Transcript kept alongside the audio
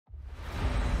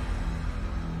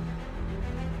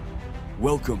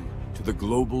Welcome to the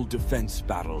global defense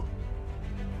battle.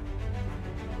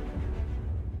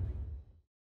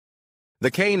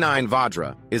 The K9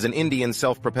 Vajra is an Indian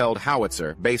self-propelled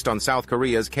howitzer based on South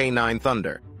Korea's K9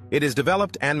 Thunder. It is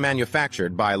developed and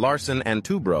manufactured by Larsen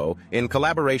Toubro in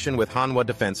collaboration with Hanwha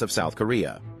Defense of South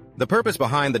Korea. The purpose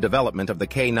behind the development of the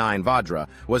K9 Vajra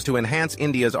was to enhance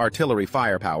India's artillery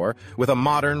firepower with a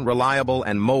modern, reliable,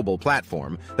 and mobile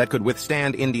platform that could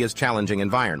withstand India's challenging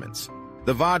environments.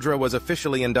 The Vajra was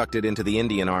officially inducted into the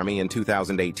Indian Army in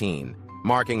 2018,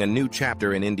 marking a new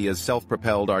chapter in India's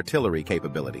self-propelled artillery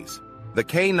capabilities. The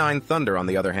K9 Thunder, on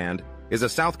the other hand, is a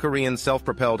South Korean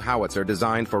self-propelled howitzer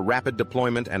designed for rapid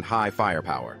deployment and high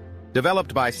firepower.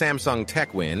 Developed by Samsung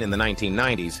Techwin in the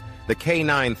 1990s, the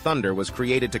K9 Thunder was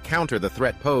created to counter the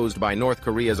threat posed by North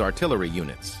Korea's artillery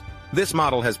units. This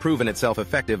model has proven itself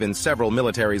effective in several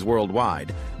militaries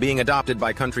worldwide, being adopted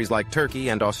by countries like Turkey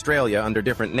and Australia under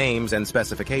different names and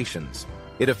specifications.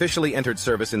 It officially entered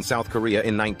service in South Korea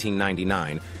in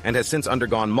 1999 and has since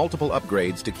undergone multiple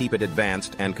upgrades to keep it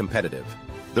advanced and competitive.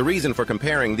 The reason for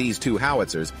comparing these two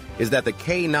howitzers is that the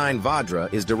K9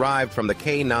 Vajra is derived from the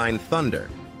K9 Thunder,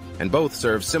 and both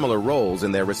serve similar roles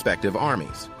in their respective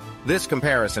armies. This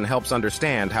comparison helps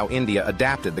understand how India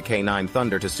adapted the K9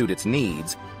 Thunder to suit its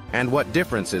needs and what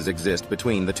differences exist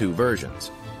between the two versions.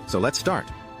 So let's start.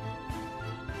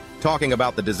 Talking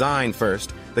about the design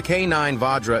first, the K9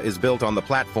 Vajra is built on the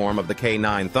platform of the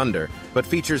K9 Thunder, but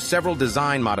features several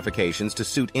design modifications to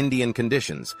suit Indian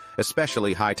conditions,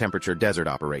 especially high-temperature desert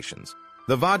operations.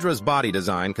 The Vajra's body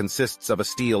design consists of a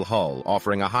steel hull,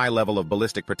 offering a high level of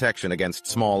ballistic protection against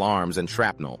small arms and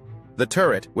shrapnel. The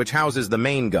turret, which houses the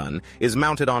main gun, is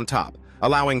mounted on top,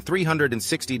 allowing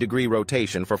 360-degree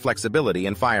rotation for flexibility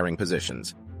in firing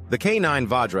positions. The K9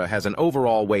 Vajra has an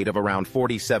overall weight of around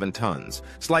 47 tons,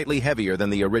 slightly heavier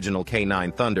than the original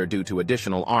K9 Thunder due to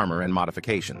additional armor and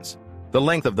modifications. The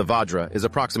length of the Vajra is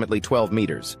approximately 12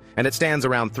 meters, and it stands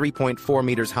around 3.4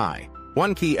 meters high.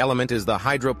 One key element is the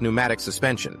hydropneumatic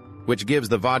suspension, which gives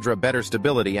the Vajra better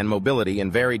stability and mobility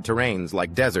in varied terrains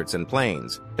like deserts and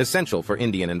plains, essential for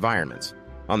Indian environments.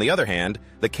 On the other hand,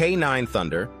 the K9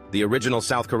 Thunder, the original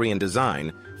South Korean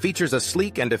design, features a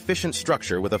sleek and efficient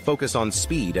structure with a focus on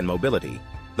speed and mobility.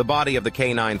 The body of the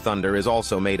K9 Thunder is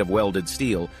also made of welded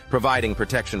steel, providing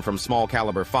protection from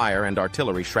small-caliber fire and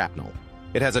artillery shrapnel.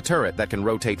 It has a turret that can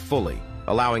rotate fully,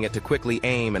 allowing it to quickly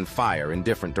aim and fire in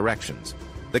different directions.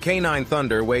 The K9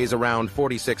 Thunder weighs around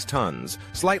 46 tons,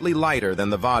 slightly lighter than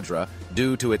the Vajra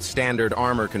due to its standard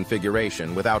armor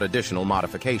configuration without additional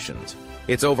modifications.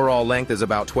 Its overall length is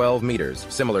about 12 meters,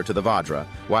 similar to the Vajra,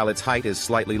 while its height is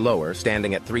slightly lower,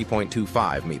 standing at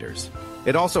 3.25 meters.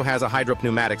 It also has a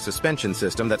hydropneumatic suspension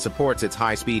system that supports its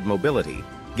high-speed mobility,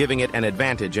 giving it an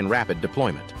advantage in rapid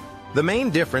deployment. The main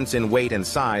difference in weight and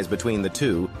size between the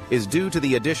two is due to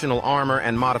the additional armor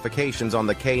and modifications on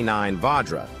the K9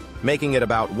 Vajra, making it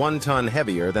about 1 ton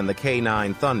heavier than the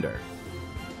K9 Thunder.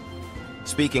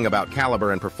 Speaking about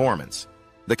caliber and performance,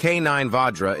 the K9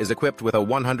 Vajra is equipped with a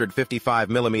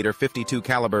 155mm 52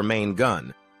 caliber main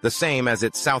gun, the same as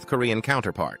its South Korean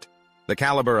counterpart. The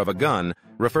caliber of a gun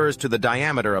refers to the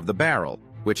diameter of the barrel,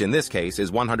 which in this case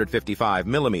is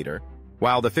 155mm,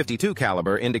 while the 52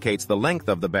 caliber indicates the length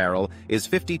of the barrel is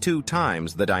 52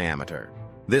 times the diameter.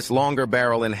 This longer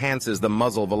barrel enhances the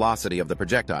muzzle velocity of the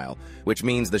projectile, which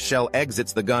means the shell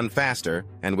exits the gun faster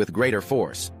and with greater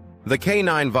force. The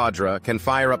K9 Vajra can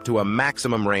fire up to a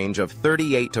maximum range of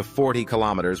 38 to 40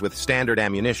 kilometers with standard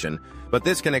ammunition, but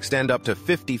this can extend up to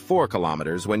 54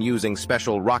 kilometers when using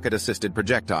special rocket-assisted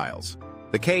projectiles.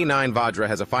 The K9 Vajra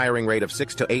has a firing rate of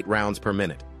 6 to 8 rounds per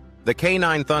minute. The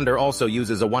K9 Thunder also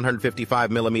uses a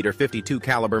 155mm 52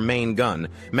 caliber main gun,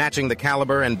 matching the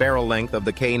caliber and barrel length of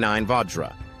the K9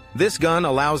 Vajra. This gun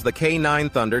allows the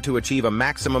K9 Thunder to achieve a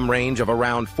maximum range of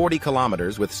around 40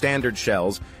 kilometers with standard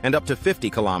shells and up to 50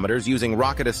 kilometers using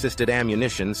rocket-assisted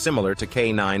ammunition similar to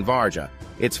K9 Vajra.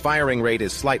 Its firing rate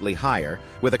is slightly higher,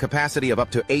 with a capacity of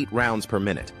up to 8 rounds per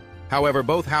minute. However,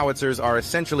 both howitzers are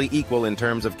essentially equal in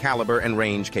terms of caliber and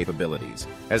range capabilities,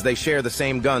 as they share the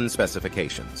same gun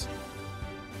specifications.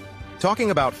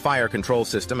 Talking about fire control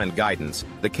system and guidance,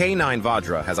 the K9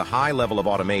 Vajra has a high level of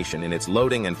automation in its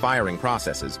loading and firing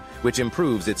processes, which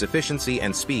improves its efficiency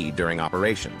and speed during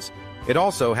operations. It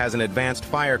also has an advanced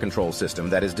fire control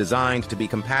system that is designed to be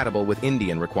compatible with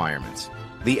Indian requirements.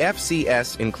 The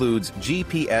FCS includes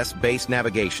GPS-based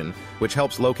navigation, which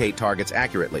helps locate targets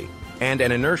accurately, and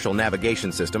an inertial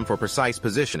navigation system for precise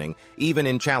positioning, even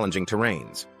in challenging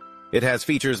terrains. It has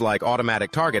features like automatic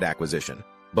target acquisition,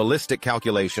 ballistic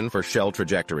calculation for shell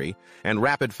trajectory, and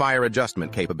rapid fire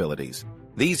adjustment capabilities.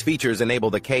 These features enable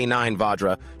the K9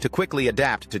 Vajra to quickly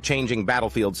adapt to changing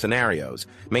battlefield scenarios,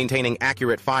 maintaining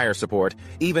accurate fire support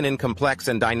even in complex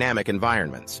and dynamic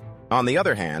environments. On the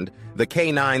other hand, the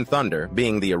K9 Thunder,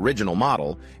 being the original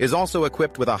model, is also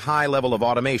equipped with a high level of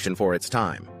automation for its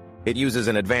time. It uses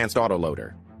an advanced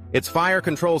autoloader. Its fire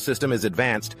control system is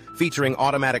advanced, featuring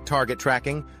automatic target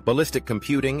tracking, ballistic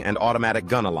computing, and automatic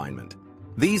gun alignment.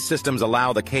 These systems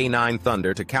allow the K9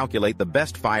 Thunder to calculate the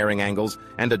best firing angles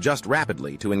and adjust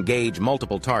rapidly to engage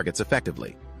multiple targets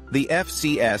effectively. The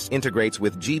FCS integrates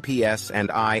with GPS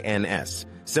and INS,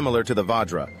 similar to the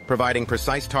Vajra, providing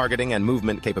precise targeting and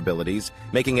movement capabilities,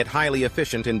 making it highly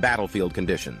efficient in battlefield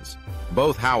conditions.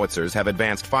 Both howitzers have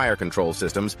advanced fire control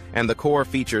systems, and the core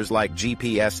features like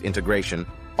GPS integration,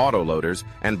 autoloaders,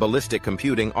 and ballistic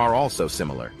computing are also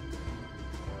similar.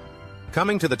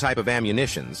 Coming to the type of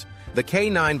ammunitions, the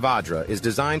K9 Vajra is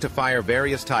designed to fire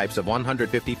various types of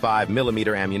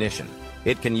 155mm ammunition.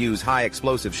 It can use high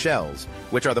explosive shells,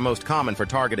 which are the most common for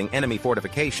targeting enemy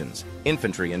fortifications,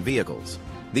 infantry, and vehicles.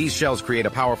 These shells create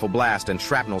a powerful blast and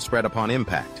shrapnel spread upon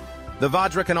impact. The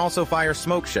Vajra can also fire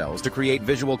smoke shells to create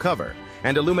visual cover,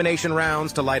 and illumination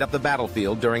rounds to light up the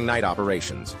battlefield during night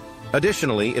operations.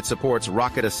 Additionally, it supports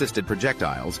rocket-assisted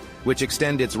projectiles, which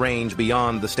extend its range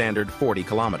beyond the standard 40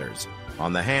 kilometers.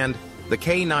 On the hand, the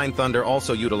K9 Thunder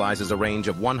also utilizes a range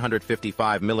of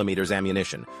 155mm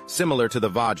ammunition, similar to the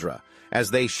Vajra, as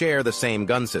they share the same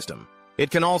gun system. It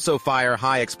can also fire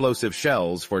high explosive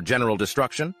shells for general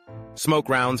destruction, smoke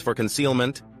rounds for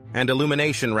concealment, and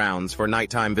illumination rounds for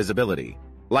nighttime visibility.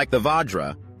 Like the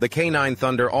Vajra, the K9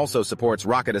 Thunder also supports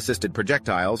rocket-assisted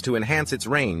projectiles to enhance its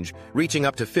range, reaching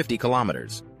up to 50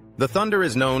 kilometers. The Thunder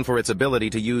is known for its ability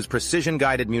to use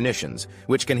precision-guided munitions,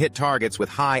 which can hit targets with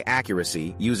high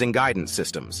accuracy using guidance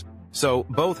systems. So,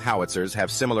 both howitzers have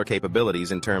similar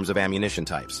capabilities in terms of ammunition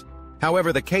types.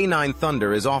 However, the K9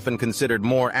 Thunder is often considered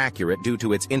more accurate due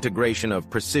to its integration of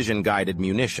precision-guided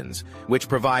munitions, which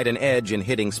provide an edge in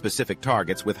hitting specific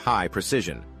targets with high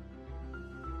precision.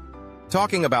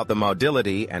 Talking about the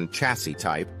mobility and chassis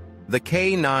type, the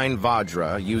K9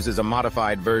 Vajra uses a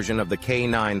modified version of the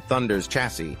K9 Thunder's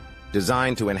chassis,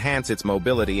 designed to enhance its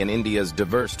mobility in India's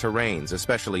diverse terrains,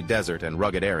 especially desert and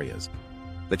rugged areas.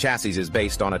 The chassis is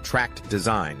based on a tracked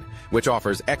design, which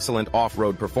offers excellent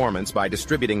off-road performance by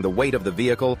distributing the weight of the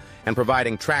vehicle and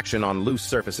providing traction on loose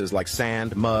surfaces like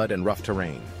sand, mud, and rough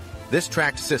terrain. This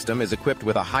tracked system is equipped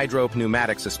with a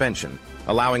hydro-pneumatic suspension,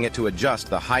 allowing it to adjust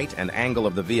the height and angle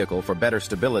of the vehicle for better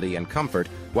stability and comfort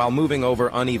while moving over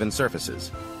uneven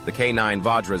surfaces. The K9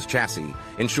 Vajra's chassis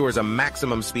ensures a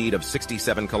maximum speed of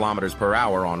 67 kilometers per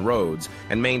hour on roads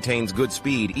and maintains good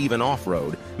speed even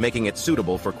off-road, making it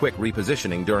suitable for quick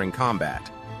repositioning during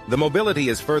combat. The mobility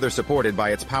is further supported by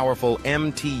its powerful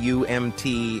MTU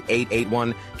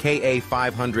MT881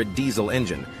 KA500 diesel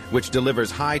engine, which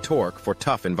delivers high torque for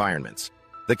tough environments.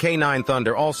 The K9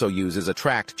 Thunder also uses a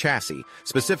tracked chassis,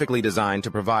 specifically designed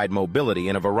to provide mobility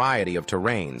in a variety of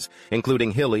terrains,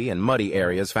 including hilly and muddy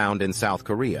areas found in South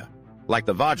Korea. Like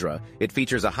the Vajra, it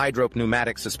features a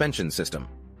hydro-pneumatic suspension system.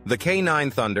 The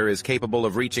K9 Thunder is capable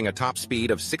of reaching a top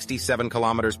speed of 67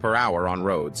 kilometers per hour on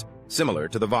roads, similar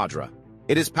to the Vajra.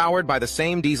 It is powered by the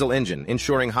same diesel engine,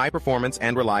 ensuring high performance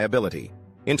and reliability.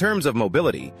 In terms of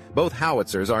mobility, both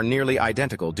howitzers are nearly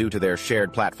identical due to their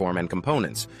shared platform and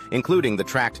components, including the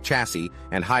tracked chassis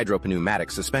and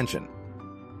hydro-pneumatic suspension.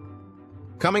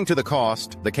 Coming to the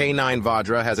cost, the K9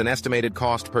 Vajra has an estimated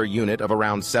cost per unit of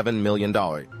around $7 million.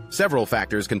 Several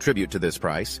factors contribute to this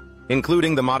price,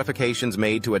 including the modifications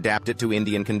made to adapt it to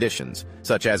Indian conditions,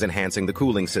 such as enhancing the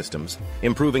cooling systems,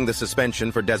 improving the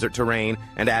suspension for desert terrain,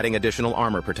 and adding additional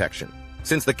armor protection.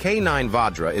 Since the K9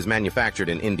 Vajra is manufactured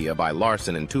in India by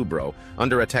Larsen Toubro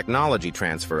under a technology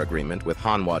transfer agreement with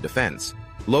Hanwha Defense,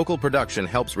 local production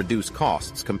helps reduce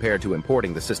costs compared to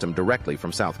importing the system directly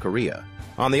from South Korea.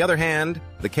 On the other hand,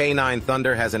 the K9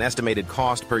 Thunder has an estimated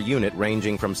cost per unit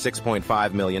ranging from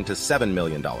 $6.5 million to $7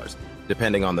 million,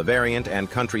 depending on the variant and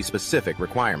country-specific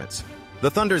requirements. The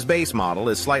Thunder's base model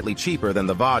is slightly cheaper than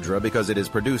the Vajra because it is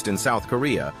produced in South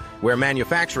Korea, where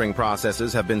manufacturing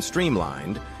processes have been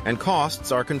streamlined and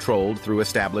costs are controlled through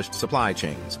established supply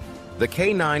chains. The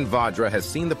K9 Vajra has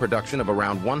seen the production of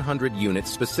around 100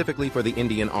 units specifically for the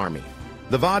Indian Army.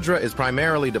 The Vajra is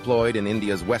primarily deployed in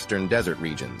India's western desert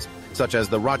regions, such as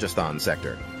the Rajasthan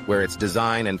sector, where its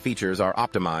design and features are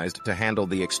optimized to handle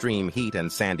the extreme heat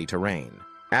and sandy terrain.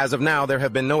 As of now, there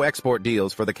have been no export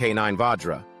deals for the K9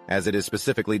 Vajra, as it is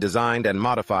specifically designed and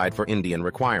modified for Indian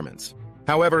requirements.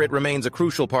 However, it remains a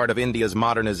crucial part of India's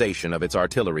modernization of its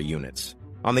artillery units.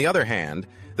 On the other hand,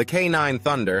 the K9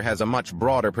 Thunder has a much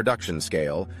broader production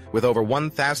scale, with over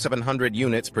 1,700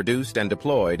 units produced and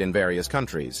deployed in various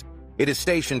countries. It is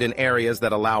stationed in areas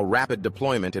that allow rapid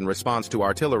deployment in response to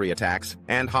artillery attacks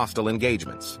and hostile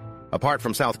engagements. Apart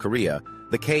from South Korea,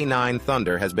 the K9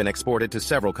 Thunder has been exported to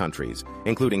several countries,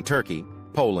 including Turkey,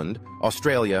 Poland,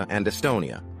 Australia, and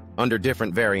Estonia, under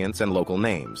different variants and local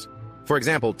names. For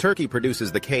example, Turkey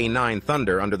produces the K9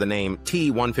 Thunder under the name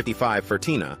T-155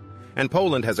 Fırtına, and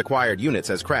Poland has acquired units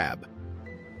as Crab.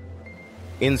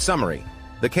 In summary,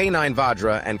 the K9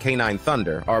 Vajra and K9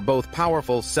 Thunder are both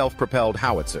powerful self-propelled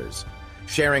howitzers,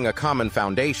 sharing a common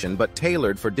foundation but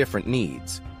tailored for different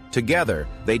needs. Together,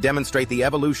 they demonstrate the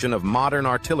evolution of modern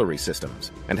artillery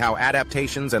systems and how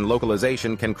adaptations and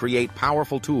localization can create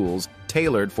powerful tools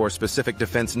tailored for specific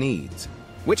defense needs.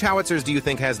 Which howitzers do you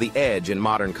think has the edge in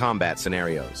modern combat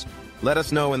scenarios? Let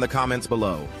us know in the comments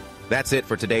below. That's it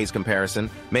for today's comparison.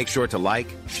 Make sure to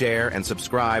like, share, and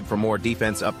subscribe for more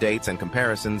defense updates and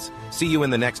comparisons. See you in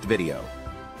the next video.